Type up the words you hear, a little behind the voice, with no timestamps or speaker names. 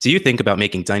Do you think about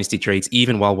making dynasty trades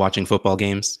even while watching football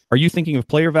games? Are you thinking of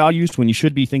player values when you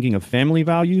should be thinking of family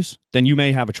values? Then you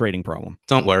may have a trading problem.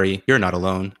 Don't worry, you're not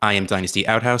alone. I am Dynasty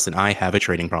Outhouse and I have a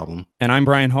trading problem. And I'm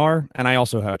Brian Haar, and I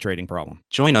also have a trading problem.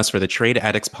 Join us for the Trade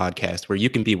Addicts podcast, where you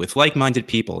can be with like-minded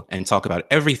people and talk about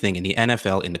everything in the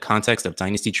NFL in the context of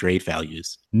dynasty trade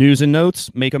values. News and notes,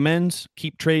 make amends,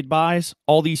 keep trade buys,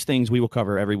 all these things we will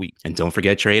cover every week. And don't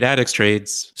forget Trade Addicts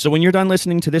trades. So when you're done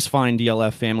listening to this fine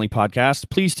DLF family podcast,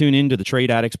 please tune in to the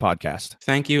Trade Addicts podcast.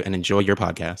 Thank you and enjoy your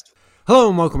podcast. Hello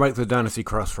and welcome back to the Dynasty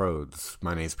Crossroads.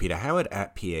 My name is Peter Howard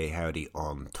at PA Howdy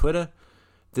on Twitter.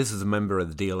 This is a member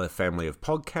of the DLF family of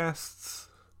podcasts.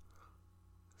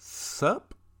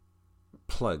 Sup?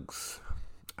 Plugs.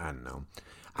 I don't know.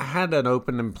 I had an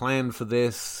opening plan for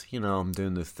this. You know, I'm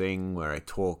doing this thing where I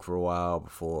talk for a while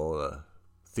before the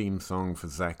theme song for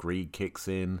Zach Reed kicks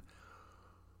in.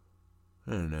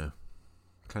 I don't know.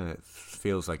 Kind of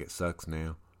feels like it sucks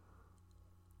now.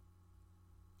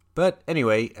 But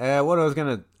anyway, what I was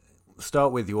going to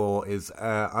start with you all is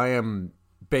I am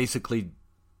basically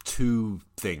two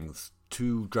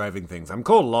driving things. I'm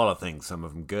called a lot of things, some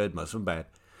of them good, most of them bad.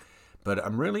 But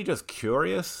I'm really just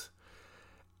curious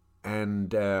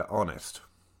and honest,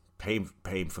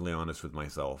 painfully honest with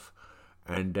myself.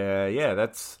 And yeah,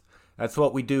 that's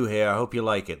what we do here. I hope you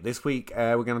like it. This week,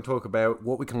 we're going to talk about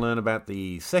what we can learn about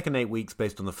the second 8 weeks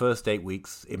based on the first 8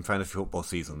 weeks in fantasy football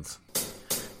seasons.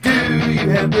 Do you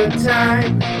have the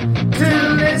time to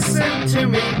listen to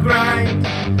me grind?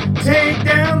 Take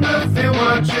down the film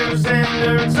watchers and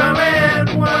nerds all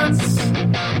at once.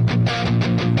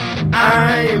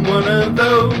 I am one of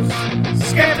those,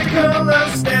 skeptical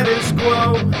of status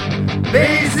quo.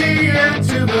 Bayesian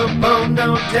to the bone,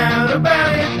 no doubt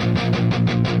about it.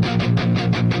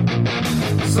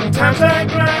 Sometimes I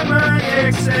grind my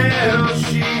Excel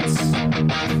sheets.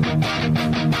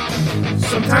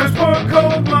 Sometimes pour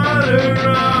cold water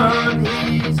on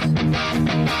heat.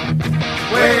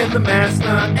 When the math's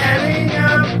not adding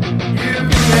up, you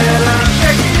better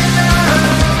check it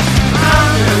out.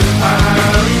 I'm just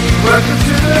Harley. Welcome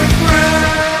to the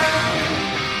ground.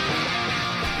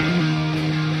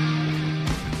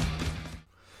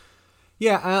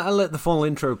 Yeah, I let the full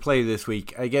intro play this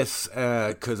week, I guess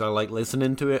because I like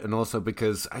listening to it, and also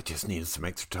because I just needed some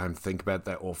extra time to think about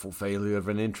that awful failure of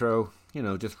an intro. You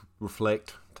know, just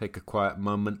reflect, take a quiet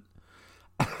moment,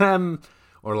 or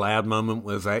loud moment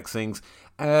where Zach sings.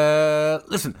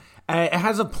 Listen, it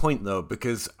has a point though,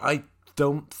 because I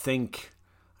don't think,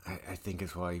 I think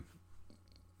it's why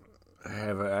I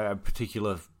have a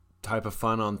particular type of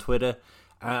fun on Twitter.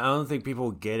 I don't think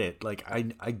people get it. Like,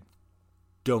 I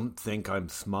don't think I'm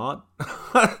smart,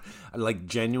 like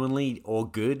genuinely or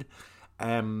good.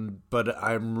 But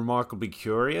I'm remarkably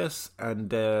curious and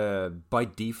by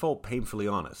default painfully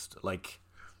honest. Like,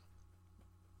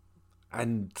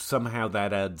 and somehow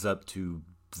that adds up to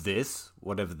this,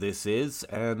 whatever this is,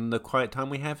 and the quiet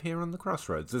time we have here on the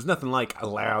Crossroads. There's nothing like a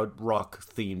loud rock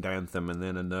themed anthem and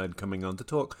then a nerd coming on to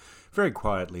talk very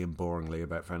quietly and boringly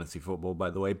about fantasy football,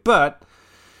 by the way. But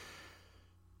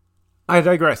I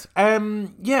digress.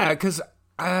 Yeah, because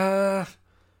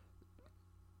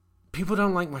people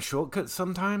don't like my shortcuts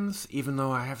sometimes, even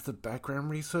though I have the background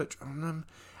research on them.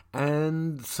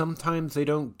 And sometimes they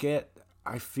don't get,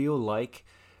 I feel like,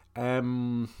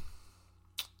 why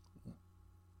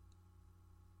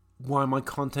my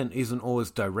content isn't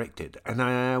always directed.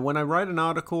 And when I write an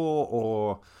article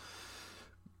or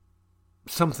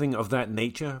something of that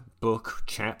nature, book,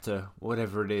 chapter,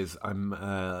 whatever it is, I'm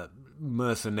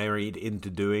mercenaried into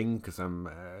doing, because I'm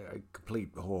a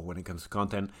complete whore when it comes to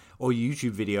content, or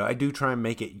YouTube video, I do try and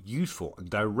make it useful and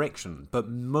direction. But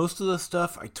most of the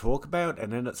stuff I talk about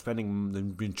and end up spending the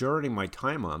majority of my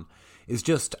time on is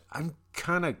just, I'm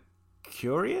kind of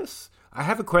curious. I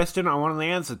have a question, I want the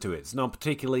answer to it. It's not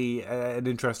particularly an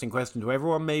interesting question to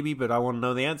everyone, maybe, but I want to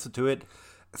know the answer to it.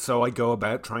 So I go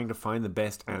about trying to find the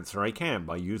best answer I can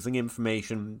by using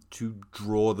information to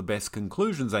draw the best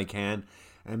conclusions I can,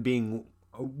 and being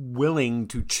willing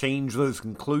to change those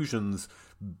conclusions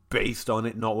based on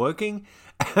it not working,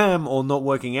 or not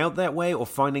working out that way, or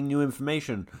finding new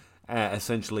information,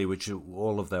 essentially, which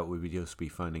all of that would just be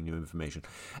finding new information.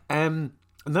 And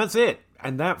that's it.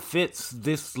 And that fits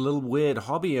this little weird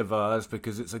hobby of ours,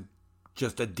 because it's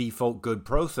just a default good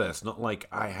process. Not like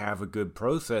I have a good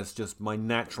process, just my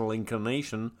natural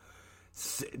inclination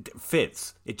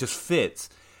fits. It just fits.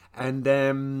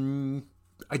 And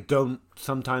I don't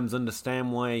sometimes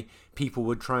understand why people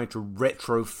would try to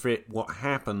retrofit what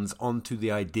happens onto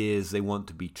the ideas they want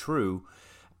to be true.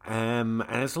 And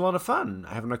it's a lot of fun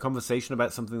having a conversation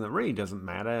about something that really doesn't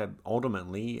matter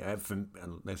ultimately,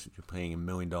 unless you're playing in $1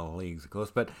 million leagues, of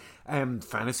course. But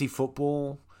fantasy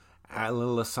football, a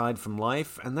little aside from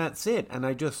life, and that's it. And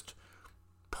I just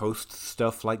post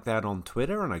stuff like that on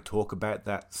Twitter, and I talk about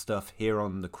that stuff here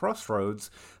on the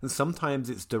Crossroads, and sometimes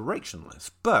it's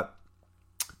directionless. But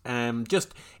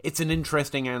it's an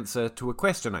interesting answer to a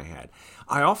question I had.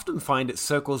 I often find it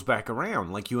circles back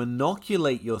around, like you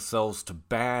inoculate yourselves to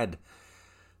bad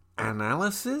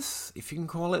analysis, if you can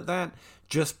call it that,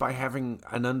 just by having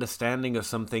an understanding of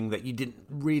something that you didn't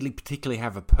really particularly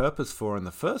have a purpose for in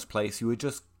the first place. You were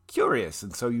just curious,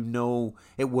 and so you know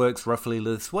it works roughly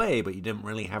this way, but you didn't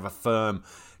really have a firm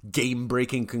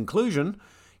game-breaking conclusion.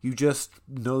 You just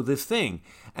know this thing.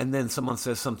 And then someone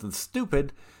says something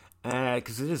stupid,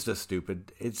 because it is just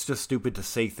stupid. It's just stupid to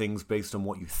say things based on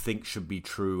what you think should be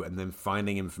true and then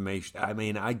finding information. I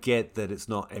mean, I get that it's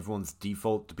not everyone's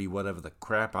default to be whatever the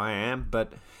crap I am,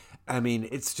 but I mean,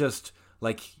 it's just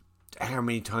like, how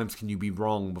many times can you be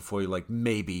wrong before you're like,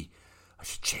 maybe I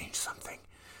should change something?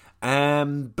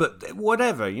 But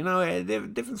whatever,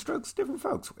 different strokes, different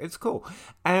folks. It's cool.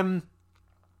 Why am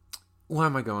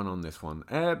I going on this one?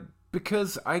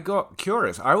 Because I got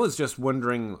curious. I was just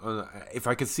wondering if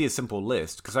I could see a simple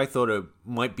list, because I thought it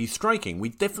might be striking. We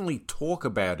definitely talk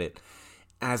about it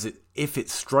as if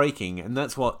it's striking, and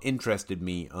that's what interested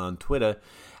me on Twitter.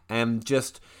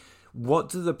 Just what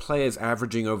do the players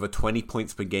averaging over 20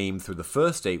 points per game through the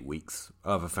first 8 weeks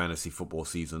of a fantasy football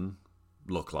season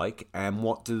look like, and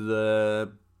what does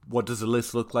the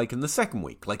list look like in the second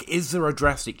week? Like, is there a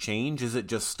drastic change? Is it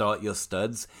just start your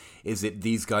studs? Is it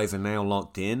these guys are now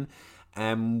locked in?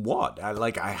 And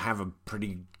I have a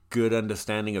pretty good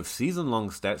understanding of season-long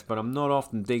stats, but I'm not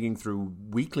often digging through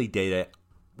weekly data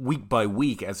week by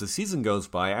week as the season goes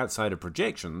by outside of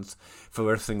projections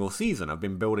for a single season. I've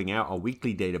been building out a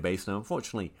weekly database now.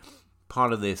 Unfortunately,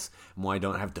 part of this, and why I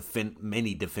don't have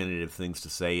many definitive things to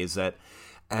say, is that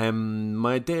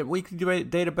my weekly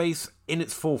database in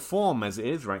its full form as it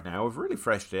is right now, I've really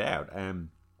freshed it out.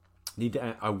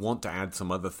 I want to add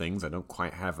some other things. I don't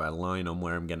quite have a line on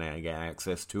where I'm going to get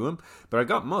access to them, but I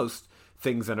got most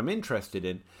things that I'm interested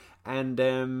in,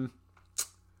 and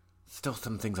still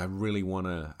some things I really want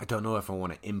to. I don't know if I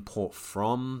want to import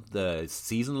from the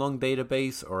season-long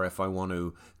database or if I want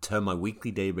to turn my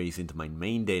weekly database into my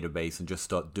main database and just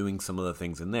start doing some other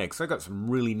things in there, because I got some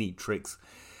really neat tricks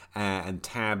and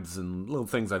tabs and little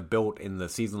things I've built in the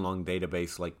season-long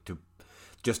database, like to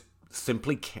just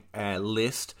simply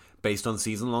list based on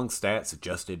season-long stats,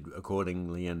 adjusted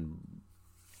accordingly and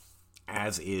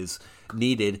as is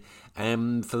needed,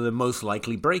 for the most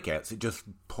likely breakouts. It just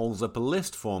pulls up a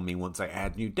list for me once I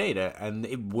add new data, and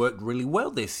it worked really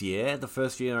well this year. The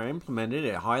first year I implemented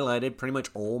it, highlighted pretty much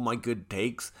all my good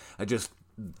takes.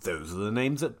 Those are the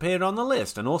names that appeared on the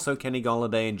list, and also Kenny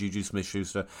Golladay and Juju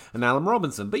Smith-Schuster and Allen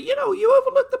Robinson. But, you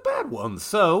overlook the bad ones.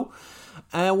 So,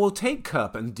 we'll take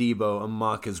Kupp and Debo and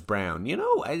Marcus Brown.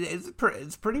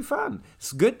 It's pretty fun.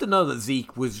 It's good to know that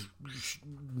Zeke was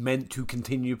meant to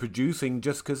continue producing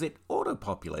just because it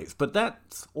auto-populates. But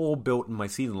that's all built in my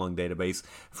season-long database.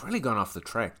 I've really gone off the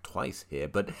track twice here.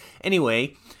 But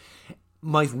anyway,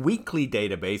 my weekly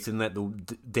database, in that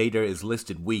the data is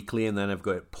listed weekly, and then I've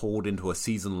got it pulled into a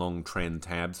season-long trend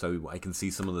tab, so I can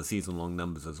see some of the season-long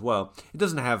numbers as well. It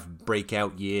doesn't have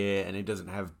breakout year, and it doesn't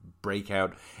have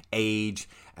breakout age,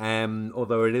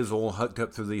 although it is all hooked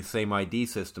up through the same ID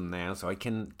system now, so I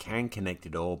can connect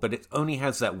it all, but it only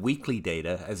has that weekly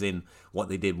data, as in what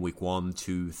they did week 1,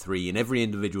 2, 3, in every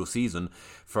individual season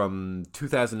from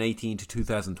 2018 to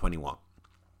 2021.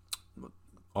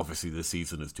 Obviously, the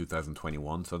season is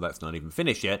 2021, so that's not even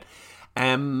finished yet.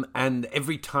 And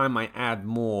every time I add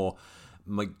more,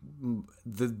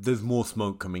 there's more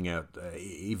smoke coming out,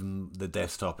 even the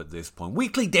desktop at this point.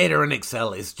 Weekly data in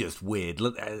Excel is just weird.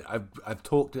 Look, I've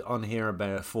talked on here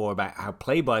before about how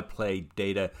play-by-play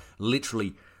data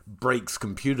literally breaks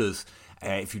computers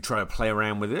if you try to play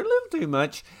around with it a little too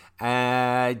much,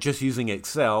 just using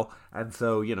Excel. And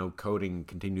so, coding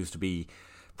continues to be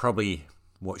probably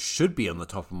what should be on the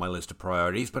top of my list of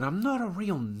priorities, but I'm not a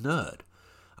real nerd.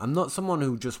 I'm not someone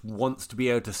who just wants to be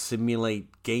able to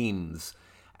simulate games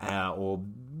or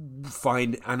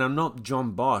find, and I'm not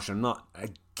John Bosch. I'm not a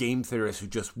game theorist who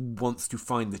just wants to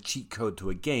find the cheat code to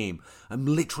a game. I'm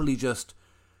literally just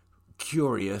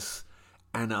curious,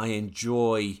 and I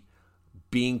enjoy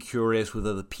being curious with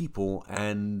other people,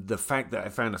 and the fact that I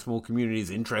found a small community is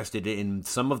interested in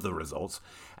some of the results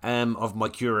of my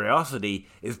curiosity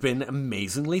has been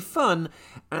amazingly fun.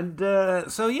 And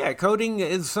so yeah, coding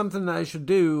is something that I should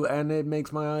do, and it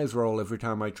makes my eyes roll every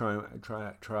time I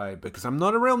try because I'm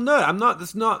not a real nerd.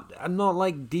 I'm not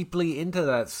like deeply into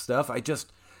that stuff. I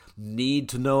just need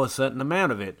to know a certain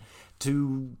amount of it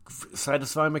to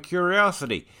satisfy my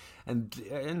curiosity. And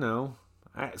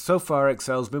so far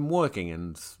Excel's been working,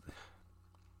 and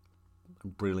I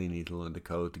really need to learn to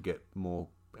code to get more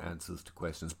answers to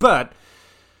questions. But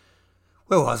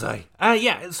where was I?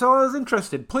 So I was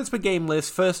interested. Points per game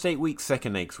list, first 8 weeks,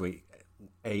 second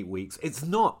 8 weeks. It's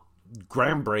not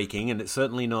groundbreaking, and it's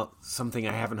certainly not something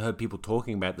I haven't heard people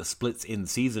talking about, the splits in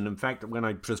season. In fact, when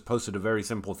I just posted a very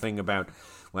simple thing about,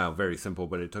 well, very simple,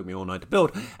 but it took me all night to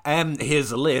build,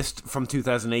 here's a list from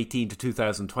 2018 to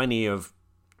 2020 of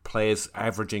players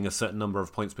averaging a certain number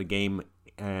of points per game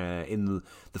in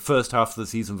the first half of the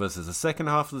season versus the second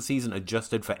half of the season,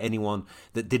 adjusted for anyone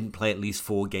that didn't play at least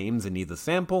 4 games in either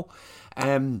sample.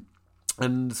 And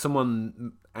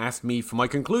someone asked me for my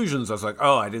conclusions. I was like,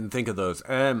 oh, I didn't think of those.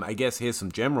 I guess here's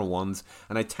some general ones.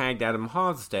 And I tagged Adam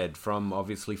Harstead from,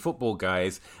 obviously, Football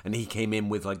Guys, and he came in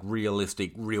with, like,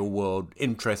 realistic, real-world,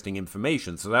 interesting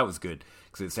information. So that was good,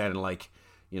 because it sounded like,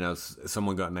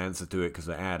 someone got an answer to it because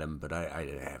of Adam, but I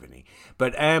didn't have any.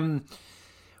 But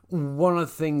one of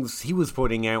the things he was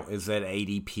pointing out is that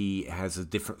ADP has a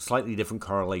slightly different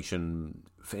correlation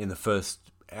in the first.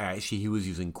 Actually, he was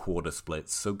using quarter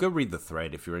splits, so go read the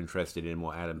thread if you're interested in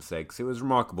what Adam said, because it was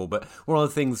remarkable. But one of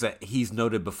the things that he's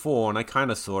noted before, and I kind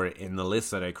of saw it in the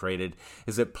list that I created,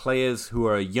 is that players who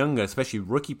are younger, especially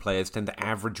rookie players, tend to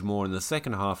average more in the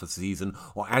second half of the season,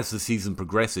 or as the season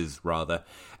progresses, rather,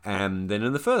 than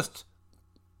in the first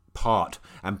parts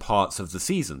of the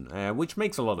season, which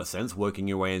makes a lot of sense. Working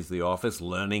your way into the office,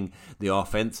 learning the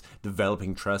offense,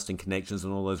 developing trust and connections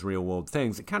and all those real world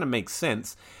things, it kind of makes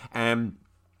sense.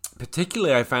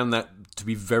 Particularly, I found that to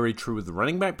be very true with the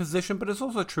running back position, but it's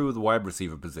also true with the wide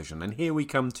receiver position. And here we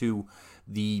come to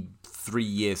the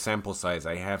 3-year sample size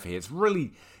I have here. It's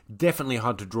really definitely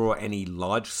hard to draw any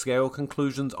large-scale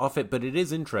conclusions off it, but it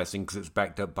is interesting because it's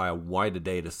backed up by a wider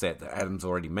data set that Adam's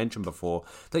already mentioned before,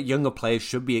 that younger players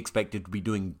should be expected to be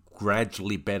doing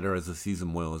gradually better as the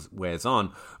season wears on.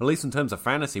 Or at least in terms of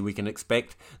fantasy, we can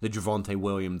expect the Javonte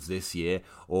Williams this year,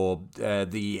 or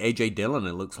the A.J. Dillon,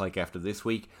 it looks like, after this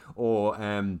week,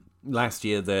 or last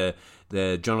year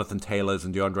the Jonathan Taylors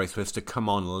and DeAndre Swifts to come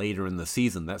on later in the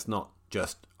season. That's not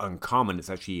just uncommon, it's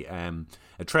actually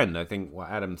a trend. I think what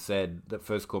Adam said that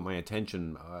first caught my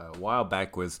attention a while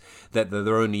back was that there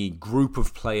are only group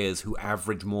of players who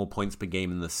average more points per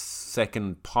game in the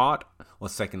second part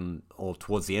or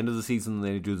towards the end of the season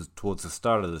than they do towards the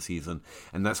start of the season,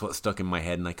 and that's what stuck in my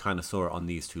head, and I kind of saw it on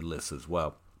these two lists as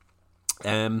well.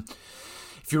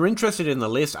 If you're interested in the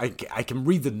list, I can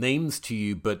read the names to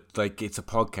you, but like it's a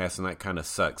podcast and that kind of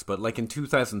sucks. But like in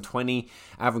 2020,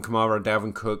 Alvin Kamara,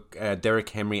 Dalvin Cook, Derrick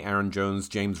Henry, Aaron Jones,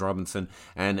 James Robinson,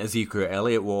 and Ezekiel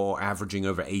Elliott were all averaging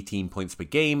over 18 points per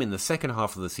game. In the second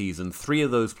half of the season, 3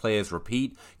 of those players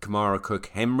repeat: Kamara,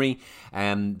 Cook, Henry.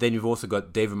 And then you've also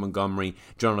got David Montgomery,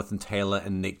 Jonathan Taylor,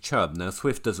 and Nick Chubb. Now,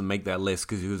 Swift doesn't make that list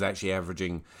because he was actually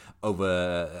averaging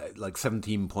over like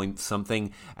 17 points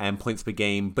something and points per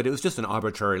game, but it was just an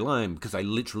arbitrary line because I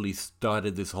literally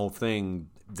started this whole thing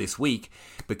this week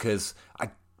because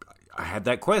I had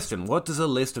that question: what does a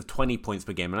list of 20 points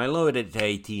per game? And I lowered it to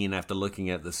 18 after looking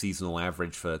at the seasonal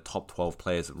average for top 12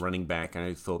 players at running back, and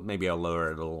I thought maybe I'll lower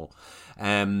it a little.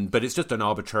 But it's just an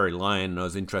arbitrary line, and I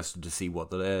was interested to see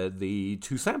what the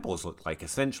two samples look like,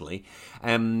 essentially.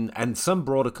 And some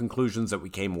broader conclusions that we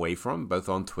came away from, both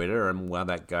on Twitter and while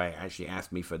that guy actually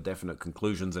asked me for definite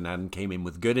conclusions and Adam came in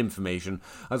with good information,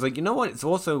 I was like, you know what? It's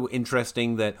also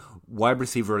interesting that wide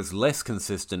receiver is less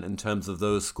consistent in terms of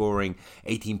those scoring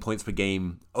 18 points per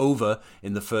game over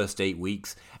in the first 8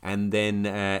 weeks, and then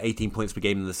 18 points per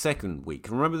game in the second week.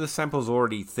 Remember, the sample's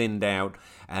already thinned out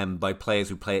by players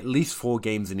who play at least 4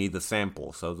 games in either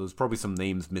sample, so there's probably some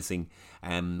names missing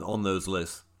on those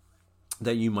lists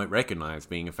that you might recognize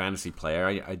being a fantasy player.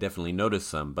 I definitely noticed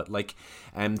some, but like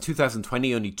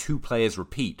 2020, only 2 players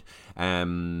repeat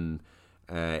in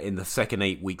the second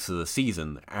 8 weeks of the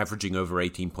season, averaging over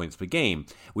 18 points per game.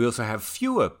 We also have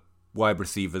fewer wide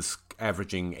receivers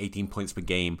averaging 18 points per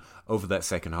game over that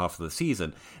second half of the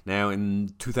season. Now,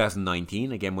 in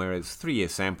 2019, again, where it's 3-year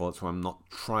sample, that's why I'm not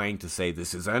trying to say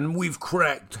this is, and we've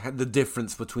cracked the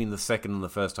difference between the second and the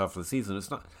first half of the season.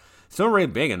 It's not really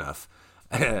big enough.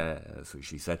 That's what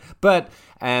she said. But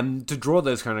to draw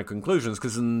those kind of conclusions,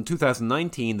 because in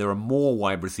 2019 there are more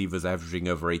wide receivers averaging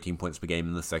over 18 points per game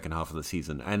in the second half of the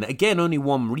season. And again, only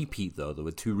one repeat, though. There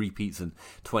were 2 repeats in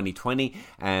 2020,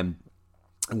 and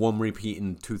one repeat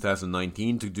in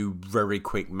 2019. To do very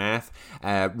quick math,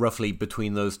 roughly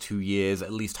between those 2 years,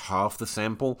 at least half the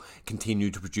sample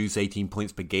continued to produce 18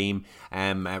 points per game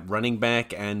at running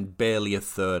back, and barely a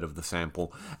third of the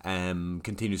sample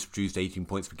continues to produce 18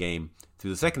 points per game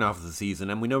through the second half of the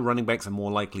season. And we know running backs are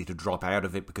more likely to drop out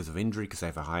of it because of injury, because they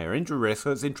have a higher injury risk.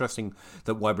 So it's interesting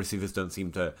that wide receivers don't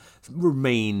seem to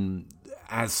remain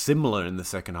as similar in the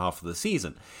second half of the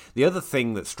season. The other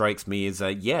thing that strikes me is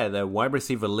that, the wide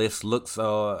receiver list looks,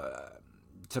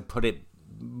 to put it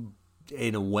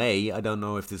in a way, I don't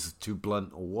know if this is too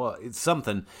blunt or what, it's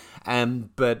something,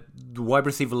 but the wide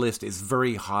receiver list is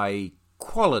very high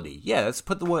quality. Yeah, let's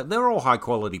put the word, they're all high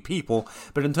quality people,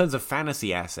 but in terms of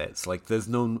fantasy assets, like there's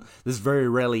very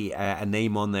rarely a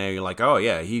name on there you're like, oh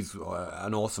yeah, he's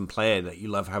an awesome player that you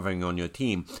love having on your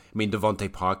team. I mean,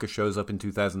 Devontae Parker shows up in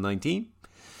 2019.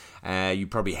 You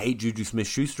probably hate Juju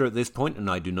Smith-Schuster at this point, and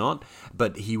I do not,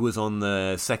 but he was on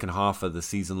the second half of the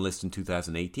season list in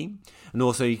 2018. And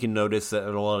also you can notice that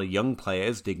a lot of young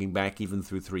players, digging back even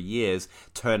through 3 years,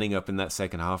 turning up in that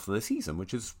second half of the season,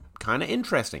 which is kind of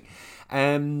interesting.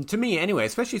 To me, anyway,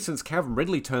 especially since Calvin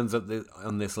Ridley turns up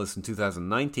on this list in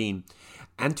 2019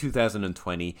 and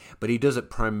 2020, but he does it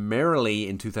primarily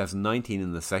in 2019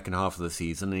 in the second half of the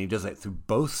season, and he does it through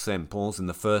both samples in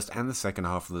the first and the second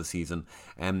half of the season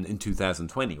in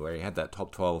 2020, where he had that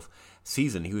top 12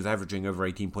 season. He was averaging over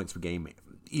 18 points per game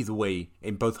either way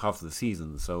in both halves of the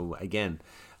season. So again,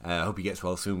 I hope he gets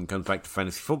well soon and comes back to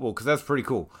fantasy football, because that's pretty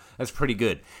cool. That's pretty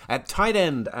good. At tight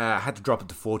end, I had to drop it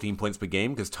to 14 points per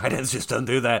game, because tight ends just don't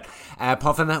do that.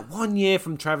 Apart from that 1 year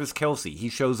from Travis Kelce, he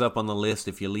shows up on the list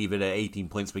if you leave it at 18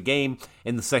 points per game.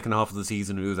 In the second half of the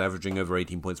season, he was averaging over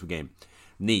 18 points per game.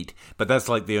 Neat, but that's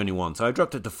like the only one. So I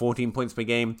dropped it to 14 points per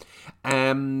game.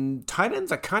 Tight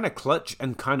ends are kind of clutch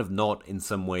and kind of not in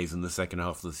some ways in the second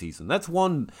half of the season. That's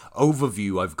one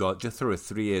overview I've got just through a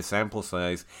 3-year sample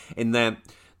size, in that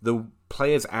the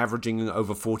players averaging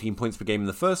over 14 points per game in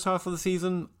the first half of the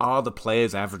season are the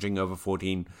players averaging over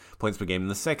 14 points per game in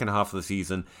the second half of the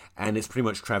season, and it's pretty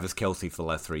much Travis Kelce for the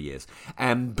last 3 years.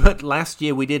 But last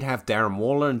year we did have Darren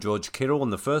Waller and George Kittle in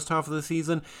the first half of the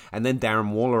season, and then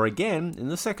Darren Waller again in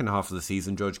the second half of the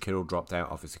season. George Kittle dropped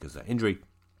out, obviously because of that injury.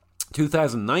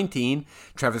 2019,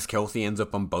 Travis Kelce ends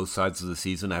up on both sides of the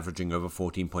season, averaging over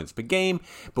 14 points per game,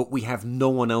 but we have no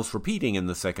one else repeating in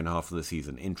the second half of the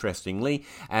season, interestingly.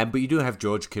 But you do have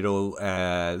George Kittle,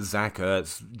 Zach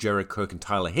Ertz, Jared Cook, and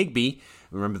Tyler Higbee.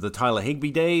 Remember the Tyler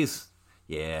Higbee days?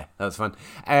 Yeah, that was fun.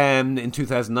 And in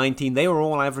 2019, they were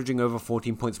all averaging over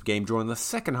 14 points per game during the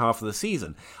second half of the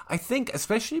season. I think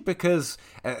especially because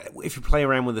if you play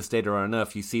around with this data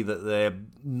enough, you see that they're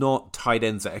not tight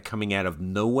ends that are coming out of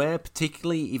nowhere,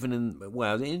 particularly even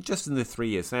just in the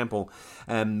 3-year sample.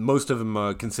 Most of them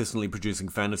are consistently producing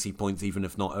fantasy points, even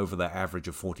if not over the average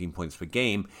of 14 points per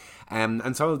game.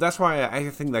 And so that's why I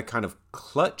think they're kind of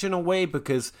clutch in a way,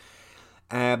 because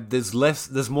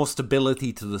there's more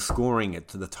stability to the scoring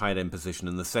to the tight end position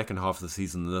in the second half of the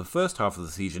season than the first half of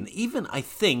the season. Even, I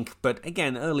think, but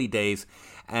again, early days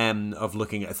of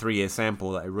looking at a 3-year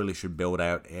sample that I really should build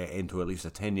out into at least a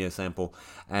 10-year sample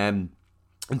in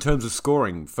terms of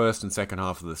scoring first and second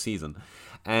half of the season.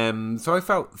 So I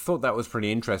thought that was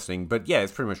pretty interesting. But yeah,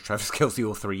 it's pretty much Travis Kelce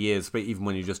all 3 years. But even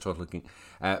when you just start looking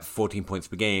at 14 points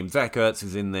per game, Zach Ertz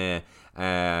is in there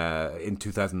in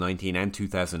 2019 and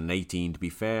 2018, to be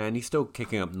fair. And he's still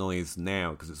kicking up noise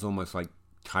now, because it's almost like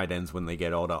tight ends when they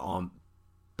get older aren't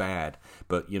bad.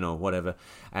 But, whatever.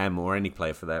 Or any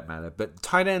player for that matter. But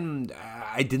tight end,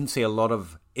 I didn't see a lot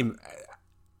of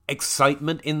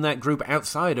excitement in that group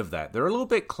outside of that. They're a little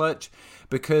bit clutch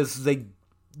because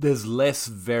there's less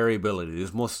variability.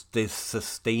 There's more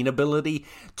sustainability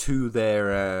to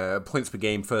their points per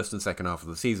game first and second half of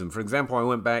the season. For example, I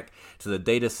went back to the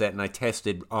data set and I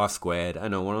tested R-squared. I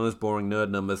know, one of those boring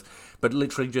nerd numbers, but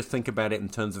literally just think about it in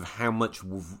terms of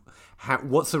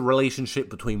what's the relationship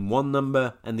between one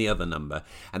number and the other number.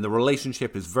 And the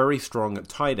relationship is very strong at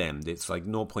tight end. It's like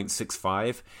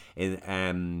 0.65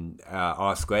 in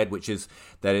R-squared, which is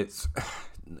that it's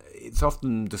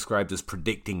often described as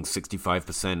predicting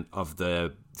 65% of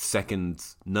the second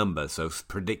number, so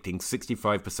predicting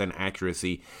 65%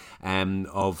 accuracy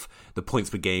of the points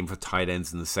per game for tight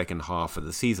ends in the second half of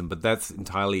the season. But that's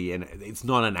entirely, and it's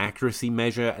not an accuracy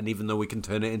measure, and even though we can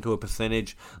turn it into a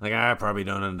percentage, like I probably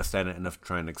don't understand it enough to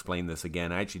try and explain this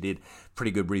again. I actually did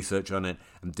pretty good research on it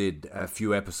and did a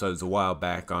few episodes a while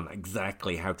back on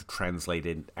exactly how to translate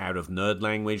it out of nerd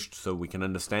language so we can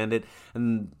understand it.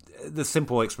 And the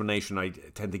simple explanation I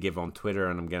tend to give on Twitter,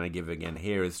 and I'm going to give again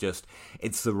here, is just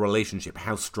it's the relationship.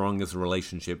 How strong is the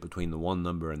relationship between the one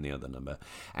number and the other number?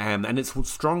 And it's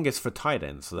strongest for tight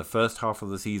ends. So the first half of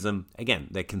the season, again,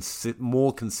 they're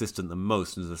more consistent than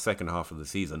most in the second half of the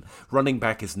season. Running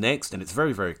back is next, and it's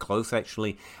very, very close,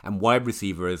 actually. And wide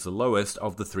receiver is the lowest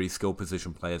of the three skill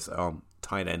position players,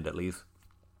 tight end at least,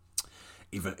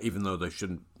 even though there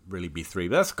shouldn't really be three.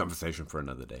 But that's a conversation for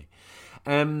another day.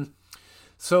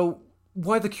 So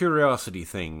why the curiosity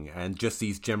thing and just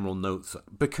these general notes?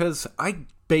 Because I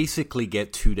basically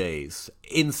get 2 days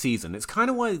in season. It's kind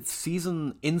of why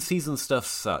in-season stuff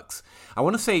sucks. I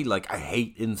want to say, like, I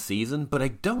hate in-season, but I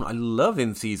don't. I love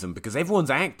in-season because everyone's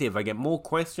active. I get more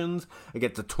questions. I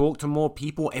get to talk to more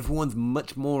people. Everyone's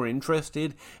much more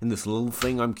interested in this little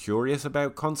thing I'm curious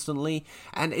about constantly.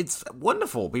 And it's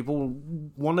wonderful. People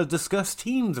want to discuss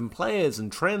teams and players and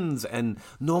trends. And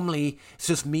normally, it's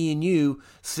just me and you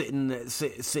sitting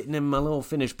in my little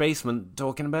finished basement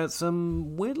talking about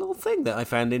some weird little thing that I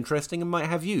found interesting and might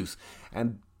have use.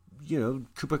 And, you know,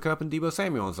 Cooper Kupp and Deebo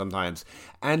Samuel sometimes.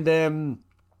 And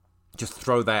just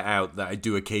throw that out, that I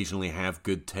do occasionally have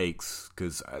good takes,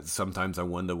 because sometimes I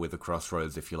wonder with the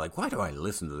Crossroads if you're like, why do I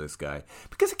listen to this guy?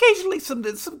 Because occasionally some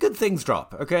good things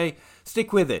drop, okay?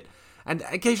 Stick with it. And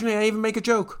occasionally I even make a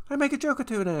joke. I make a joke or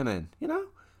two now and then, you know?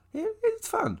 Yeah, it's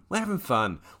fun. We're having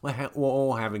fun. We're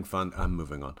all having fun. I'm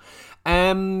moving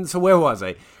on. So where was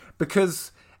I?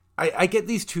 Because I get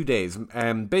these 2 days,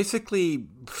 basically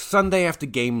Sunday after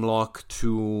game lock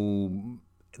to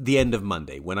the end of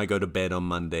Monday, when I go to bed on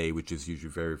Monday, which is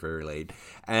usually very, very late.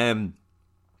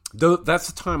 Though that's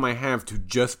the time I have to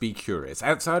just be curious.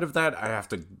 Outside of that, I have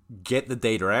to get the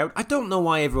data out. I don't know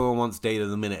why everyone wants data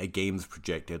the minute a game's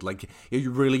projected. Like, are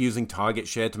you really using target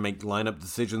share to make lineup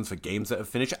decisions for games that are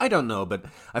finished? I don't know, but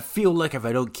I feel like if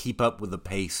I don't keep up with the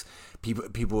pace,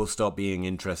 people will stop being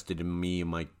interested in me and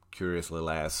my curious little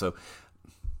ass. So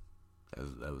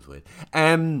that was weird.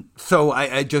 So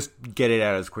I just get it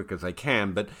out as quick as I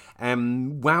can. But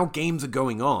while games are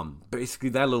going on, basically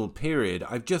that little period,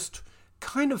 I've just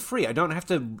kind of free. I don't have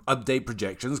to update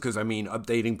projections, because I mean,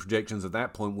 updating projections at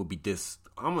that point would be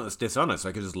almost dishonest.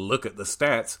 I could just look at the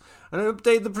stats and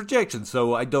update the projections,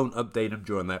 so I don't update them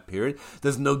during that period.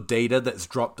 There's no data that's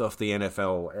dropped off the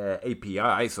NFL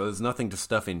API, so there's nothing to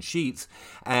stuff in sheets.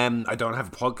 I don't have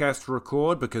a podcast to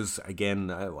record because,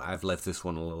 again, I've left this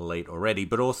one a little late already,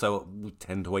 but also we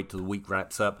tend to wait till the week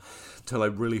wraps up till I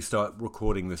really start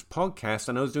recording this podcast,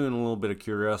 and I was doing a little bit of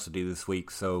curiosity this week,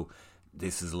 so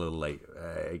this is a little late,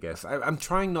 I guess. I'm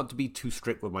trying not to be too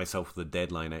strict with myself with the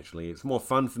deadline, actually. It's more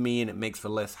fun for me, and it makes for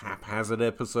less haphazard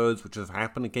episodes, which has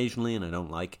happened occasionally, and I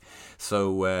don't like.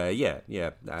 So,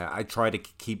 I try to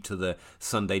keep to the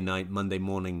Sunday night, Monday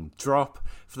morning drop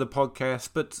for the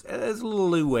podcast, but there's a little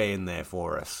leeway in there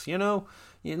for us, you know?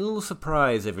 A little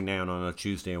surprise every now and then on a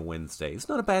Tuesday or Wednesday. It's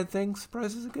not a bad thing.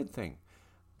 Surprise is a good thing.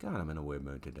 God, I'm in a weird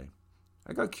mood today.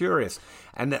 I got curious,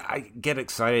 and I get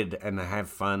excited, and I have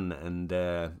fun, and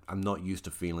I'm not used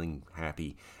to feeling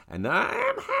happy. And I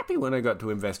am happy when I got to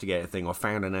investigate a thing or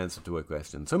found an answer to a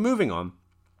question. So moving on,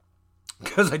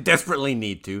 because I desperately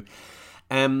need to,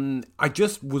 I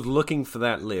just was looking for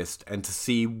that list and to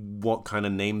see what kind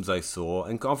of names I saw,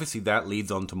 and obviously that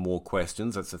leads on to more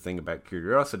questions. That's the thing about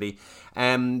curiosity.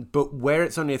 But where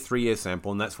it's only a 3-year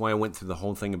sample, and that's why I went through the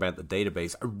whole thing about the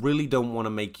database, I really don't want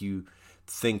to make you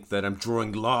think that I'm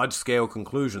drawing large-scale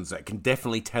conclusions that can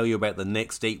definitely tell you about the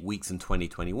next 8 weeks in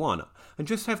 2021. I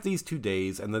just have these 2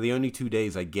 days, and they're the only 2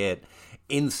 days I get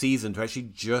in season to actually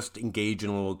just engage in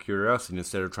a little curiosity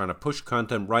instead of trying to push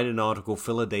content, write an article,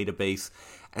 fill a database,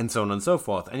 and so on and so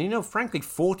forth. And, you know, frankly,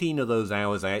 14 of those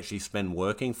hours I actually spend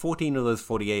working. 14 of those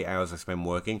 48 hours I spend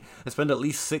working. I spend at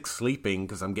least 6 sleeping,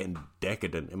 because I'm getting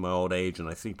decadent in my old age, and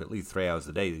I sleep at least 3 hours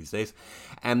a day these days.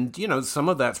 And, you know, some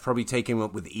of that's probably taken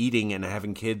up with eating and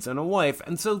having kids and a wife.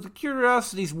 And so the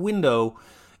curiosity's window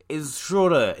is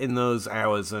shorter in those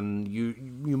hours than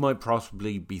you might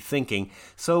possibly be thinking.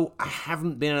 So I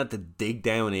haven't been able to dig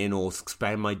down in or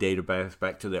expand my database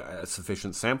back to the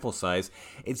sufficient sample size.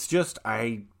 It's just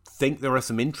I think there are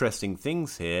some interesting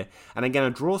things here, and I'm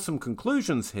going to draw some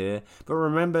conclusions here, but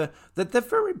remember that they're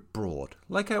very broad.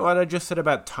 Like what I just said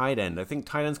about tight end, I think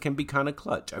tight ends can be kind of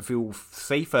clutch. I feel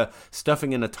safer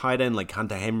stuffing in a tight end like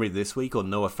Hunter Henry this week or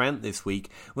Noah Fant this week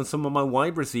when some of my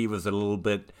wide receivers are a little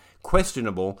bit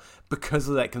questionable because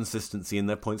of that consistency in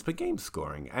their points per game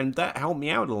scoring. And that helped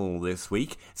me out a little this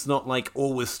week. It's not like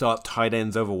always start tight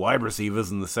ends over wide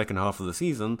receivers in the second half of the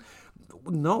season.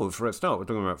 No, for a start, we're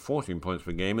talking about 14 points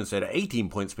per game instead of 18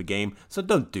 points per game, so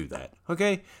don't do that,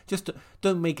 okay? Just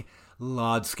don't make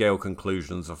large-scale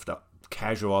conclusions of the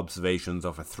casual observations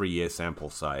of a 3-year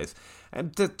sample size.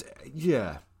 And that,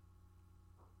 yeah.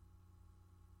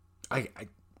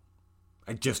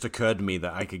 It just occurred to me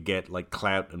that I could get like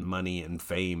clout and money and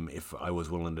fame if I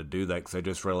was willing to do that, because I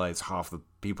just realized half the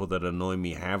people that annoy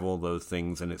me have all those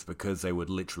things, and it's because they would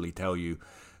literally tell you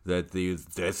that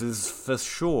this is for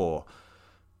sure.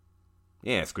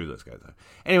 Yeah, screw those guys though.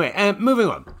 Anyway, moving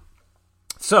on.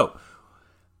 So,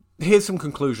 here's some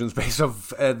conclusions based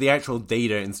off the actual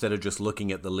data instead of just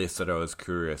looking at the list that I was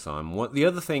curious on. One of the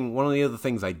other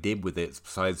things I did with it,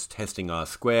 besides testing R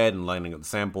squared and lining up the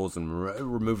samples and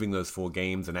removing those 4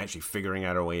 games and actually figuring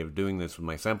out a way of doing this with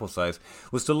my sample size,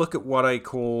 was to look at what I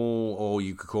call, or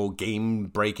you could call,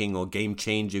 game-breaking or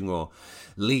game-changing or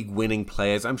league-winning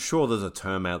players. I'm sure there's a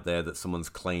term out there that someone's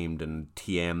claimed and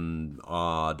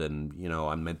TM'd, and, you know,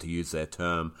 I'm meant to use their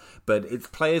term. But it's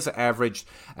players that averaged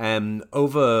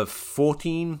over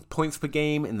 14 points per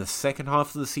game in the second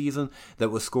half of the season that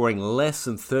were scoring less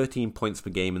than 13 points per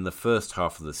game in the first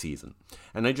half of the season.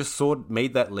 And I just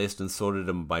made that list and sorted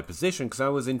them by position because I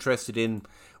was interested in,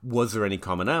 was there any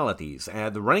commonalities?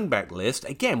 The running back list,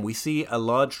 again, we see a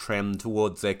large trend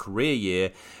towards their career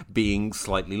year being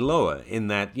slightly lower, in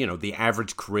that, you know, the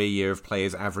average career year of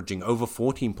players averaging over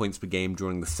 14 points per game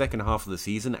during the second half of the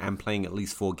season and playing at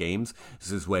least 4 games,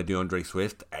 this is where DeAndre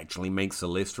Swift actually makes the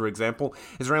list, for example,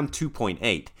 is around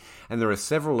 2.8. And there are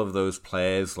several of those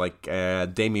players, like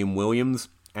Damian Williams,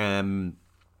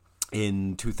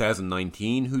 in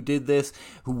 2019 who did this,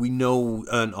 who we know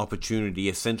earned opportunity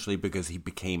essentially because he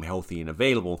became healthy and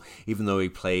available, even though he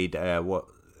played,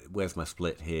 where's my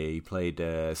split here? He played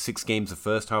 6 games the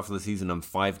first half of the season and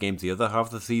 5 games the other half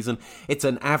of the season. It's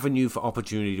an avenue for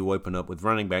opportunity to open up with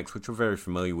running backs, which we're very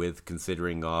familiar with,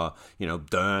 considering our,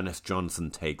 Ernest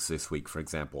Johnson takes this week, for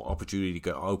example. Opportunity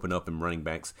to open up in running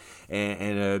backs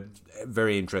in a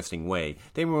very interesting way.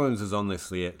 Damian Williams is on this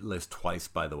list twice,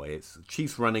 by the way. It's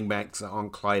Chiefs running backs on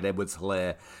Clyde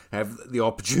Edwards-Helaire have the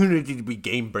opportunity to be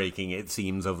game-breaking, it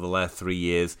seems, over the last 3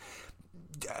 years.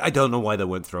 I don't know why they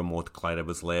won't throw more to Clyde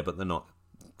Edwards-Helaire, but they're not.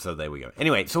 So there we go.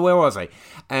 Anyway, so where was I?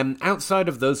 Outside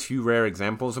of those few rare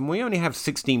examples, and we only have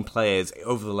 16 players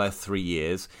over the last 3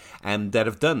 years that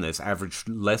have done this, averaged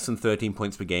less than 13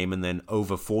 points per game and then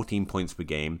over 14 points per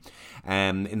game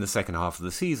in the second half of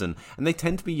the season. And they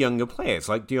tend to be younger players,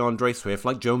 like DeAndre Swift,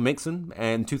 like Joe Mixon.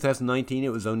 In 2019, it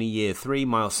was only year 3.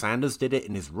 Miles Sanders did it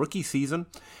in his rookie season.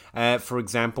 For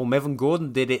example, Melvin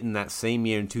Gordon did it in that same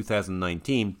year in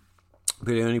 2019.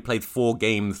 But he only played 4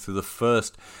 games through the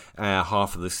first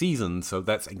half of the season, so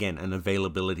that's, again, an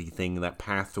availability thing, that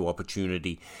path to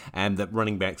opportunity that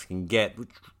running backs can get, which,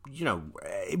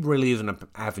 it really isn't an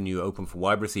avenue open for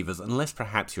wide receivers, unless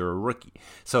perhaps you're a rookie.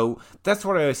 So that's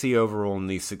what I see overall in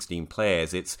these 16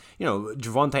 players. It's,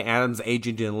 Javonte Adams,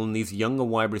 A.J. Dillon, these younger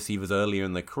wide receivers earlier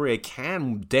in their career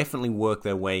can definitely work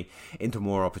their way into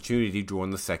more opportunity during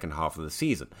the second half of the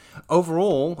season.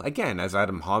 Overall, again, as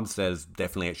Adam Hobbs has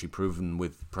definitely actually proven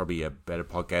with probably a better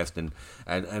podcast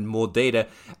and more data,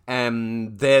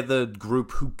 they're the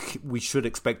group who we should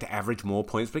expect to average more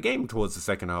points per game towards the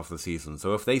second half of the season.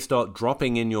 So if they start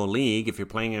dropping in your league, if you're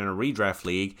playing in a redraft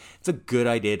league, it's a good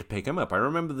idea to pick them up. I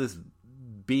remember this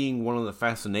being one of the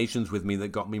fascinations with me that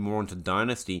got me more into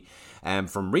Dynasty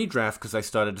from redraft, because I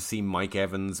started to see Mike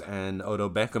Evans and Odell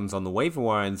Beckham's on the waiver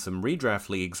wire in some redraft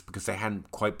leagues because they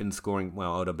hadn't quite been scoring.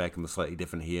 Well, Odell Beckham was slightly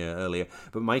different here earlier,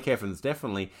 but Mike Evans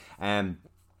definitely.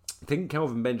 I think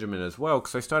Kelvin Benjamin as well,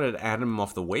 because I started adding them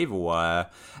off the waiver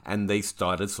wire, and they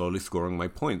started slowly scoring my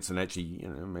points, and actually,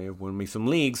 may have won me some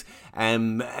leagues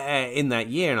in that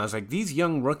year. And I was like, these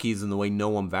young rookies, and the way no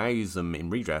one values them in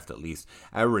redraft, at least,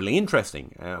 are really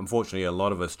interesting. Unfortunately, a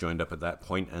lot of us joined up at that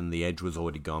point, and the edge was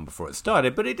already gone before it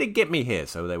started, but it did get me here.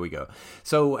 So there we go.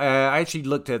 So I actually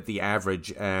looked at the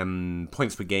average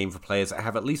points per game for players that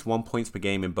have at least 1 point per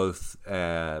game in both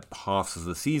halves of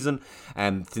the season,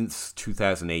 since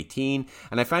 2018. 2018.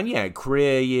 And I found,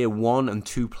 career year 1 and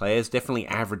 2 players definitely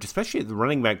average, especially at the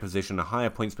running back position, a higher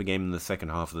points per game in the second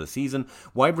half of the season.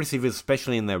 Wide receivers,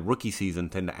 especially in their rookie season,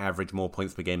 tend to average more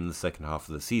points per game in the second half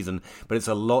of the season, but it's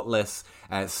a lot less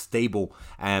stable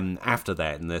after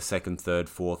that in their second, third,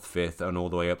 fourth, fifth, and all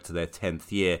the way up to their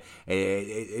 10th year.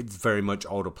 It's very much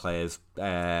older players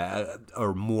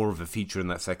are more of a feature in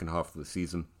that second half of the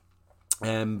season.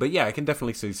 But yeah, I can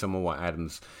definitely see some of what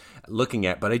Adam's looking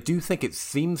at, but I do think it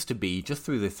seems to be, just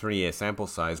through the 3-year sample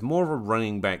size, more of a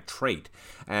running back trait.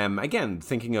 Again,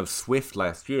 thinking of Swift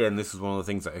last year, and this is one of the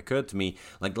things that occurred to me,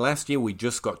 like last year we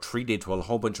just got treated to a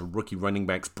whole bunch of rookie running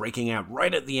backs breaking out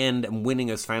right at the end and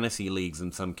winning us fantasy leagues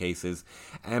in some cases,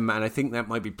 and I think that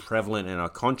might be prevalent in our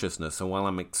consciousness. So while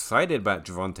I'm excited about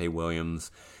Javonte Williams,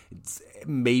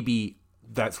 maybe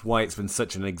that's why it's been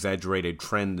such an exaggerated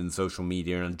trend in social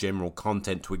media and general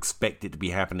content to expect it to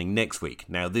be happening next week,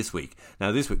 now this week,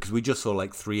 because we just saw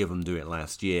like 3 of them do it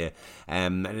last year,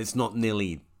 and it's not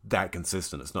nearly that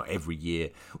consistent. It's not every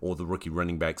year, or the rookie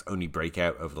running backs only break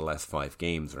out over the last 5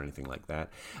 games or anything like that.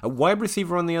 A wide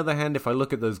receiver, on the other hand, if I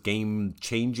look at those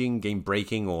game-changing,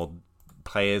 game-breaking, or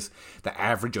players that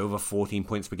average over 14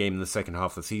 points per game in the second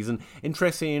half of the season,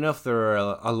 interestingly enough, there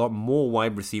are a lot more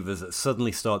wide receivers that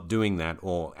suddenly start doing that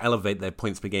or elevate their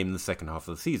points per game in the second half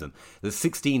of the season. There's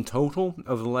 16 total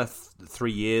over the last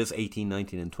 3 years, 18,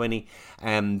 19, and 20,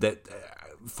 that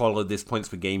followed this points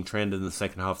per game trend in the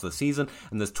second half of the season,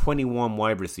 and there's 21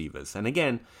 wide receivers. And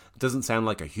again, it doesn't sound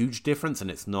like a huge difference,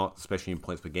 and it's not, especially in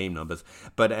points per game numbers,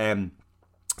 but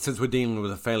since we're dealing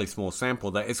with a fairly small sample,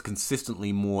 that is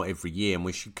consistently more every year, and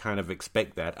we should kind of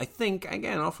expect that. I think,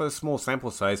 again, off a small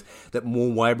sample size, that more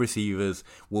wide receivers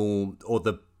will, or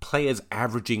the players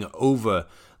averaging over,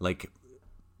 like,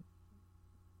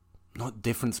 not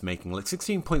difference making, like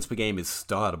 16 points per game is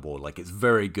startable, like it's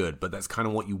very good, but that's kind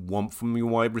of what you want from your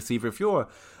wide receiver. If you're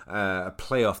a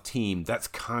playoff team, that's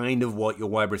kind of what your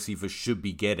wide receivers should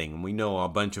be getting, and we know a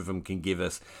bunch of them can give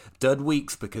us dud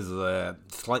weeks because of the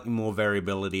slightly more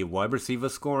variability of wide receiver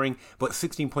scoring, but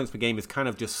 16 points per game is kind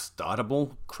of just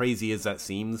startable, crazy as that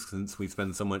seems, since we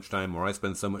spend so much time, or I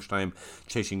spend so much time,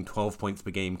 chasing 12 points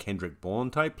per game Kendrick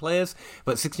Bourne type players,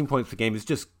 but 16 points per game is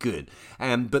just good.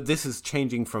 But this is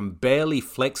changing from barely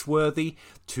flex worthy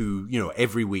to,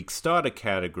 every week starter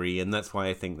category, and that's why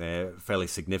I think they're fairly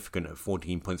significant at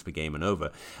 14 points per game and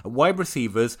over. Wide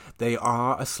receivers, they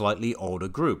are a slightly older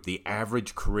group. The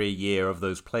average career year of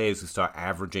those players who start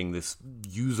averaging this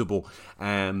usable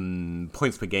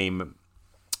points per game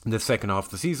in the second half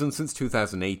of the season since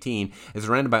 2018 is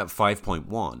around about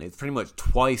 5.1. It's pretty much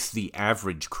twice the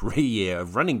average career year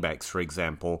of running backs, for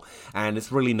example, and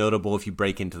it's really notable if you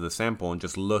break into the sample and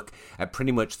just look at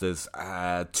pretty much there's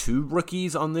 2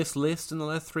 rookies on this list in the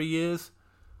last 3 years.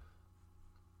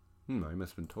 I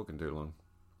must have been talking too long.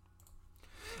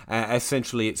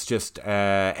 Essentially, it's just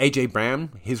A.J.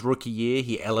 Brown, his rookie year,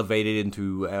 he elevated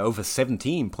into over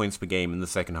 17 points per game in the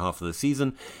second half of the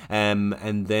season.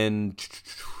 And then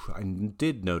I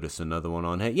did notice another one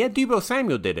on here. Yeah, Deebo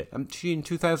Samuel did it. In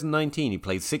 2019, he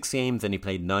played 6 games, then he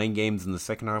played 9 games in the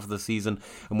second half of the season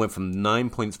and went from 9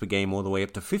 points per game all the way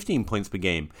up to 15 points per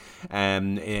game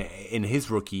in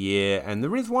his rookie year. And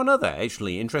there is one other,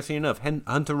 actually, interesting enough,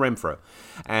 Hunter Renfrow.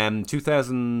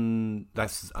 2000,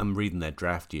 I'm reading their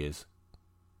draft years,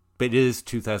 but it is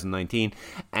 2019.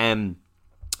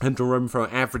 Hunter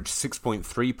Renfrow averaged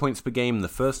 6.3 points per game in the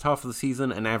first half of the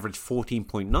season and averaged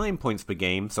 14.9 points per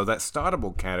game, so that's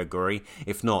startable category,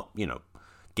 if not,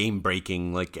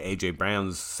 game-breaking like A.J.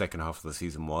 Brown's second half of the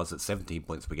season was at 17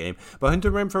 points per game. But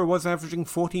Hunter Renfrow was averaging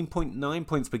 14.9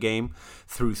 points per game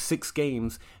through 6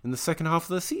 games in the second half of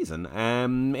the season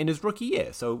in his rookie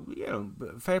year. So,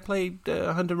 fair play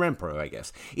to Hunter Renfrow, I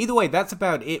guess. Either way, that's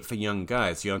about it for young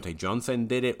guys. Deontay Johnson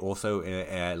did it also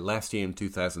last year in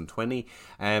 2020.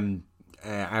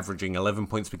 Averaging 11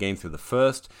 points per game through the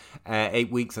first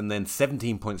 8 weeks, and then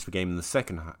 17 points per game in the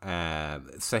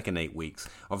second 8 weeks.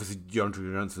 Obviously,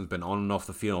 Deontay Johnson's been on and off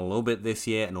the field a little bit this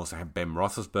year, and also had Ben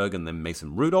Roethlisberger and then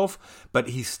Mason Rudolph, but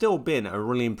he's still been a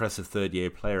really impressive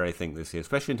third-year player, I think, this year,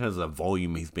 especially in terms of the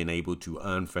volume he's been able to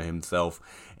earn for himself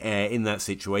in that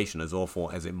situation, as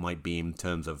awful as it might be in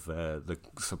terms of the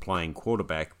supplying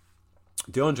quarterback.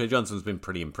 DeAndre Johnson's been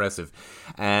pretty impressive,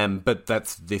 but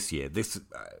that's this year.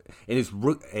 In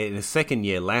his second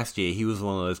year last year, he was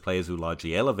one of those players who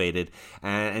largely elevated,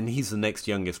 and he's the next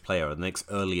youngest player, the next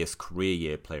earliest career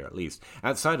year player at least.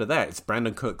 Outside of that, it's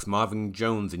Brandon Cooks, Marvin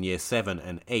Jones in year 7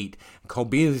 and 8, Cole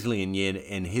Beasley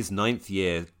in his 9th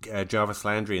year, Jarvis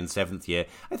Landry in 7th year.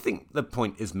 I think the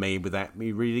point is made without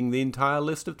me reading the entire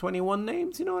list of 21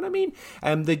 names. You know what I mean?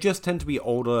 They just tend to be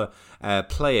older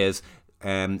players.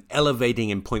 Elevating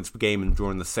in points per game and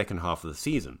during the second half of the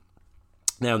season.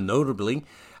 Now, notably,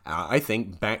 I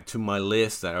think back to my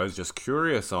list that I was just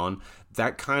curious on,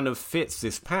 that kind of fits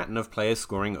this pattern of players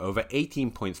scoring over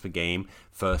 18 points per game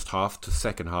first half to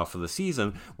second half of the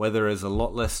season, where there is a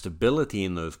lot less stability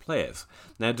in those players.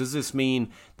 Now, does this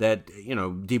mean that,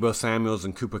 Deebo Samuels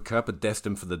and Cooper Kupp are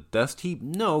destined for the dust heap?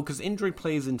 No, because injury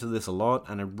plays into this a lot,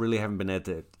 and I really haven't been able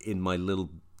to, in my little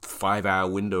 5-hour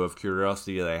window of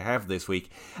curiosity that I have this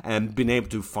week, and been able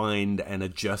to find and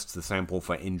adjust the sample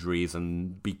for injuries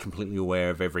and be completely aware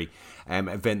of every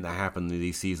event that happened in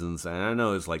these seasons. And I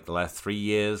know it's like the last 3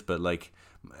 years, but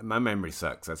my memory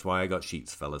sucks. That's why I got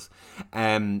sheets, fellas.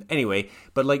 Anyway,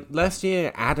 but last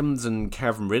year, Adams and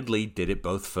Calvin Ridley did it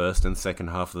both first and second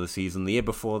half of the season. The year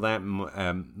before that,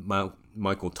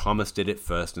 Michael Thomas did it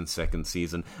first and second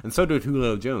season, and so did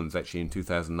Julio Jones actually in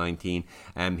 2019.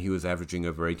 He was averaging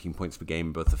over 18 points per game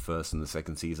in both the first and the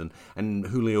second season, and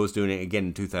Julio was doing it again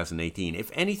in 2018.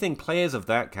 If anything, players of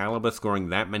that caliber scoring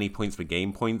that many points per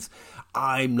game points,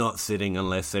 I'm not sitting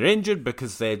unless they're injured,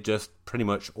 because they're just pretty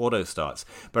much auto starts.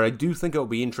 But I do think it'll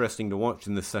be interesting to watch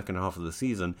in the second half of the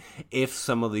season if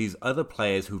some of these other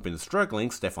players who've been struggling,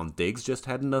 Stephon Diggs just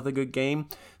had another good game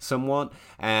somewhat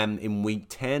in week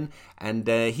 10, and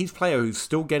he's a player who's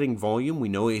still getting volume. We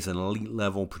know he's an elite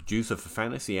level producer for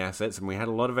fantasy assets, and we had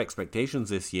a lot of expectations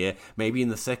this year. Maybe in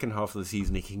the second half of the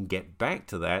season he can get back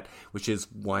to that, which is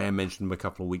why I mentioned him a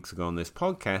couple of weeks ago on this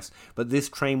podcast. But this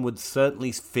train would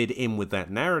certainly fit in with that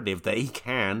narrative that he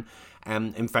can.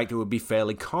 And in fact, it would be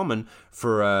fairly common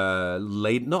for a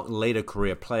not later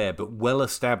career player, but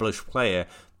well-established player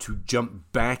to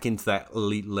jump back into that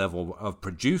elite level of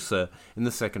producer in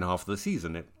the second half of the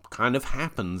season. It kind of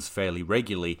happens fairly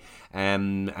regularly,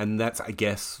 and that's, I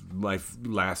guess, my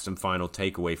last and final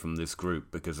takeaway from this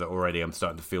group, because already I'm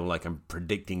starting to feel like I'm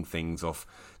predicting things off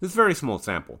this very small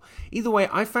sample. Either way,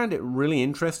 I found it really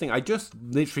interesting. I just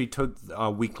literally took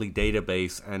our weekly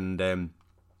database and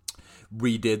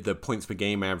redid the points per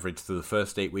game average for the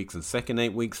first 8 weeks and second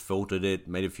 8 weeks, filtered it,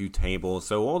 made a few tables,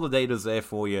 so all the data's there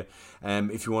for you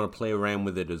if you want to play around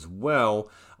with it as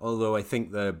well, although I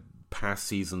think the past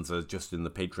seasons are just in the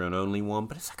Patreon only one,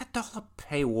 but it's like $1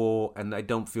 paywall, and I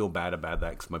don't feel bad about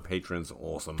that because my patrons are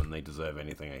awesome and they deserve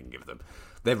anything I can give them.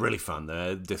 They're really fun.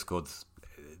 Discord's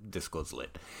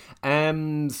lit.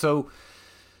 So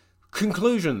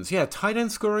conclusions. Tight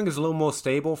end scoring is a little more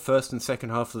stable first and second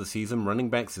half of the season. Running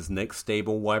backs is next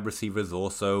stable. Wide receivers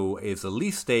also is the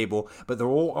least stable, but they're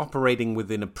all operating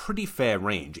within a pretty fair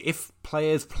range. If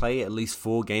players play at least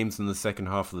 4 games in the second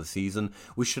half of the season,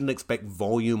 we shouldn't expect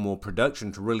volume or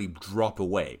production to really drop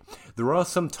away. There are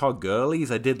some Todd Gurleys.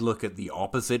 I did look at the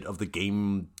opposite of the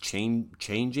game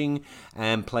changing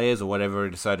players, or whatever I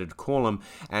decided to call them,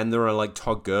 and there are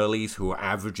Todd Gurleys who are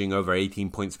averaging over 18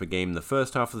 points per game in the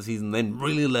first half of the season, then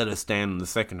really let us down in the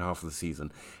second half of the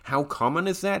season. How common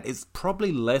is that? It's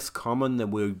probably less common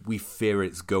than we fear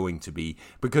it's going to be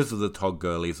because of the Todd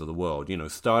Gurleys of the world.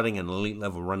 Starting an elite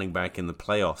level running back in the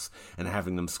playoffs and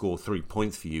having them score 3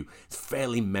 points for you, it's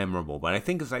fairly memorable, but I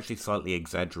think it's actually slightly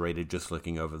exaggerated just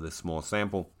looking over this small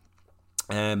sample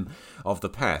of the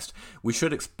past. We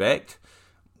should expect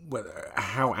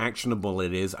how actionable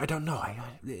it is, I don't know.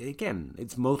 Again,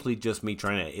 it's mostly just me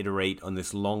trying to iterate on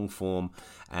this long form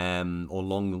or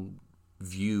long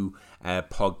view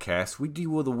podcast. We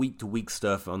do all the week-to-week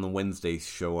stuff on the Wednesday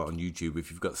show on YouTube. If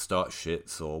you've got start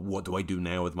shits or what do I do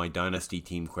now with my Dynasty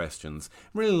team questions,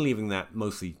 I'm really leaving that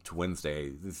mostly to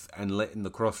Wednesday and letting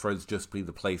the Crossroads just be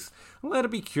the place. Let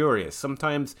it be curious.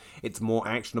 Sometimes it's more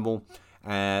actionable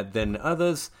than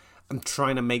others. I'm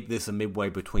trying to make this a midway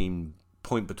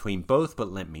point between both,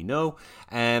 but let me know.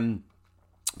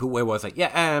 But where was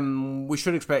I? We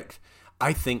should expect,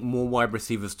 I think, more wide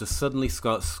receivers to suddenly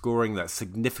start scoring that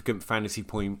significant fantasy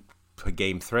point per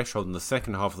game threshold in the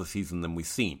second half of the season than we've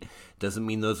seen. Doesn't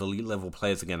mean those elite level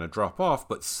players are going to drop off,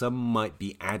 but some might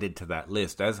be added to that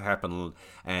list, as happened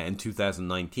in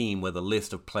 2019, where the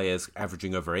list of players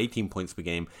averaging over 18 points per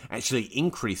game actually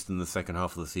increased in the second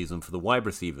half of the season for the wide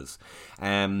receivers.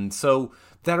 So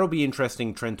that'll be an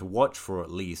interesting trend to watch for, at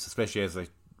least, especially as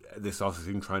this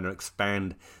offseason, trying to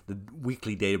expand the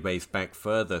weekly database back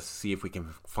further to see if we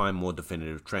can find more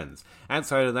definitive trends.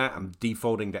 Outside of that, I'm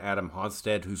defaulting to Adam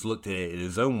Hodstead, who's looked at it in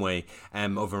his own way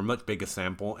over a much bigger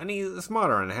sample, and he's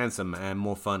smarter and handsome and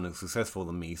more fun and successful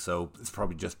than me, so it's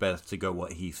probably just best to go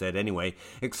what he said anyway.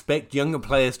 Expect younger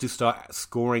players to start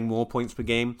scoring more points per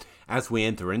game as we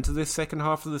enter into this second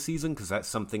half of the season, because that's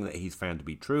something that he's found to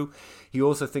be true. He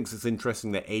also thinks it's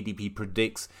interesting that ADP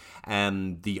predicts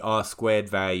the R-squared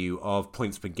value of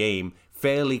points per game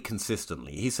fairly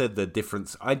consistently. He said the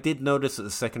difference, I did notice at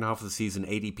the second half of the season,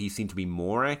 ADP seemed to be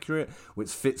more accurate, which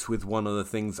fits with one of the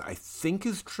things I think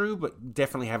is true, but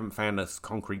definitely haven't found a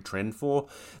concrete trend for,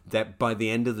 that by the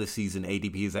end of the season,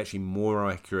 ADP is actually more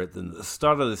accurate than the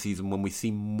start of the season when we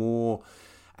see more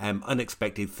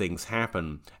unexpected things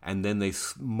happen, and then they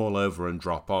mull over and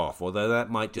drop off. Although that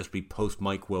might just be post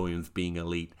Mike Williams being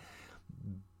elite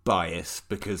bias,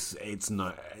 because it's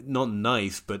not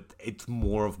nice, but it's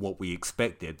more of what we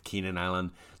expected. Keenan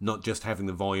Allen not just having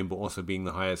the volume, but also being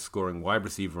the highest scoring wide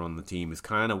receiver on the team is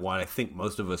kind of what I think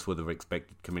most of us would have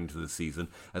expected coming into the season.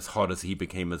 As hot as he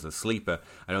became as a sleeper,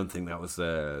 I don't think that was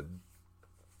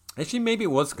actually, maybe it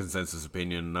was a consensus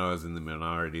opinion, and I was in the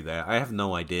minority there. I have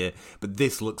no idea, but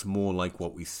this looks more like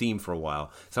what we've seen for a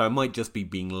while. So I might just be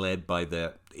being led by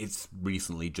it's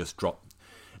recently just dropped.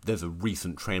 There's a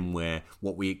recent trend where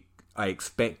what I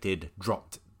expected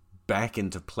dropped back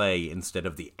into play instead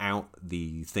of the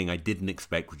thing I didn't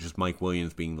expect, which is Mike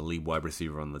Williams being the lead wide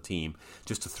receiver on the team.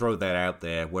 Just to throw that out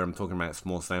there, where I'm talking about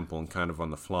small sample and kind of on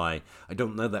the fly. I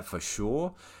don't know that for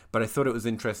sure, but I thought it was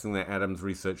interesting that Adam's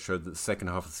research showed that the second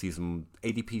half of the season,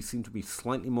 ADP seemed to be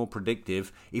slightly more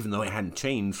predictive, even though it hadn't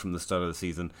changed from the start of the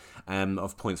season,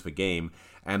 of points per game.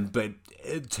 But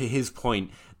to his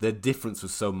point, the difference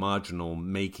was so marginal,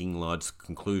 making large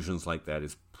conclusions like that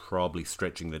is probably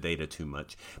stretching the data too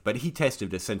much. But he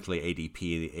tested essentially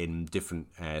ADP in different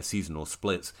seasonal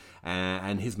splits,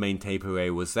 and his main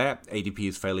takeaway was that ADP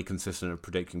is fairly consistent at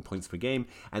predicting points per game,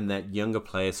 and that younger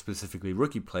players, specifically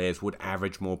rookie players, would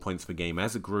average more points per game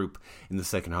as a group in the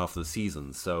second half of the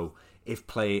season. So if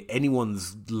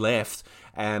anyone's left,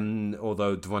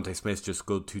 although Devontae Smith just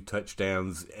scored 2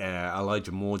 touchdowns,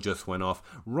 Elijah Moore just went off,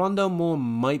 Rondale Moore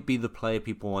might be the player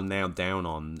people are now down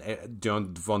on.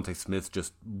 Devontae Smith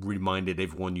just reminded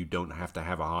everyone you don't have to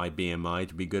have a high BMI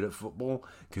to be good at football,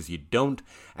 because you don't.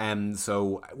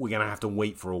 So we're going to have to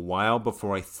wait for a while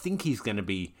before I think he's going to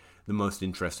be the most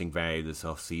interesting value this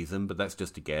offseason, but that's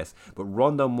just a guess. But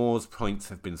Rondale Moore's points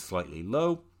have been slightly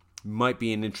low. Might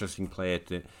be an interesting player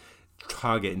to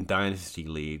target in Dynasty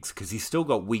leagues, because he's still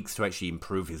got weeks to actually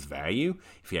improve his value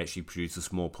if he actually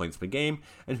produces more points per game.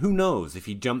 And who knows, if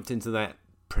he jumped into that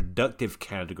productive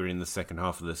category in the second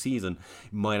half of the season,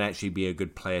 he might actually be a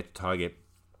good player to target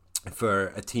for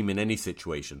a team in any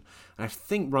situation. And I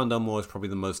think Rondale Moore is probably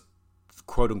the most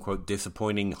quote-unquote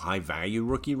disappointing high-value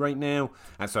rookie right now,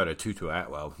 outside of Tutu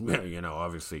Atwell,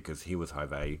 obviously, because he was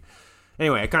high-value.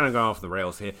 Anyway, I kind of got off the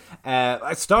rails here.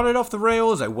 I started off the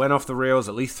rails. I went off the rails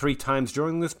at least 3 times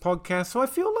during this podcast, so I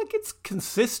feel like it's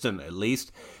consistent at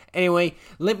least. Anyway,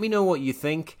 let me know what you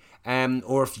think,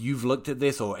 or if you've looked at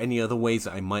this or any other ways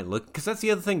that I might look, because that's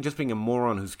the other thing, just being a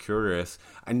moron who's curious.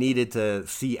 I needed to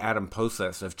see Adam post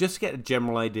that stuff just to get a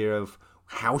general idea of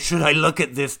how should I look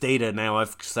at this data now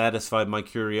I've satisfied my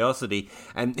curiosity.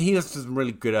 And he has some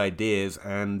really good ideas,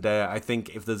 and I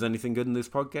think if there's anything good in this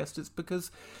podcast, it's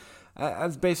because I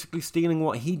was basically stealing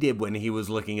what he did when he was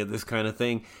looking at this kind of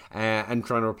thing and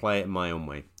trying to apply it in my own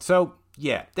way. So,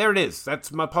 yeah, there it is. That's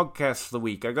my podcast for the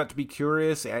week. I got to be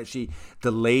curious. I actually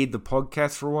delayed the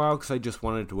podcast for a while because I just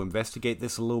wanted to investigate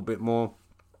this a little bit more.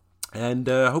 And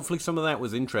hopefully some of that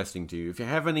was interesting to you. If you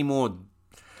have any more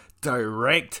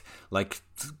direct,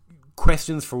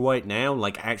 questions for right now,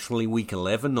 like actually week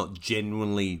 11, not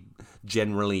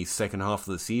generally second half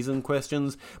of the season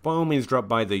questions, by all means drop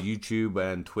by the YouTube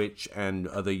and Twitch and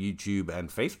other YouTube and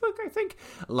Facebook, I think,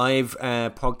 live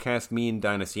podcast, me and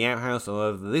Dynasty Outhouse.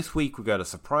 Although this week we got a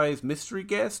surprise mystery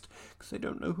guest, because I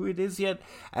don't know who it is yet,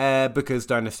 because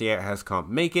Dynasty Outhouse can't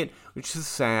make it, which is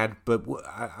sad, but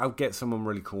I'll get someone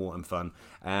really cool and fun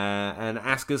and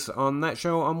ask us on that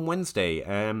show on Wednesday.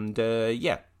 And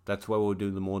yeah, that's where we'll do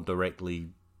the more directly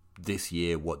this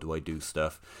year, what do I do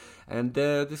stuff. And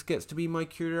this gets to be my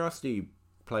curiosity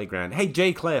playground. Hey,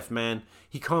 Jay Clef, man,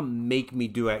 he can't make me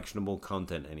do actionable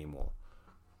content anymore.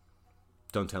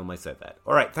 Don't tell him I said that.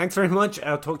 All right, thanks very much.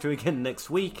 I'll talk to you again next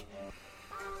week.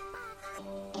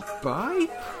 Bye?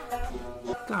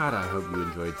 God, I hope you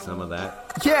enjoyed some of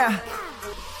that. Yeah!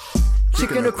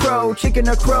 Chicken or crow,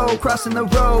 crossing the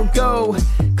road, go.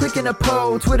 Clicking a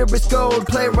poll, Twitter is gold,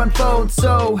 player unfold,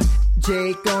 so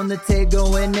Jake on the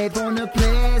table and Abe on the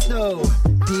plays, though.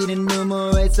 Pete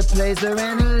enumerates the plays, they're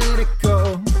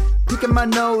analytical. Picking my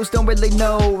nose, don't really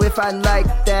know if I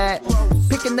like that.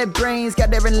 Picking their brains, got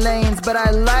different lanes, but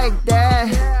I like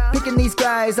that. Picking these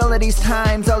guys, all of these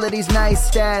times, all of these nice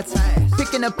stats.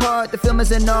 Picking apart, the film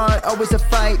is an art, always a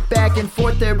fight back and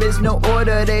forth. There is no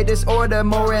order, they disorder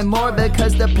more and more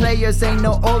because the players ain't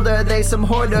no older. They some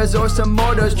hoarders or some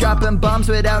mortars, dropping bombs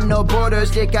without no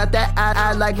borders. You got that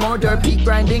I like mortar, peak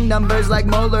grinding numbers like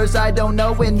molars. I don't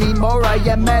know anymore, I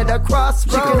am at a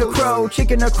crossroads.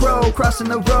 Chicken or crow, crossing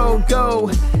the road, go.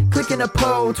 Clicking a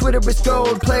poll, Twitter is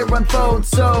gold, player unfolds.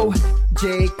 So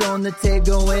Jake on the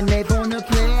table and Abe on the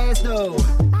plays, though.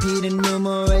 Pete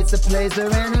enumerates the plays,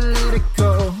 they're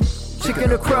analytical.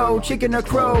 Chicken or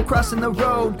crow, crossing the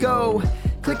road, go.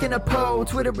 Clicking a poll,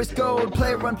 Twitter is gold,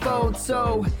 player unfolds.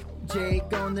 So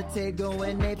Jake on the table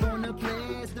and Abe on the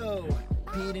plays, though.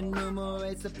 Pete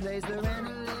enumerates the plays, they're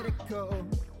analytical.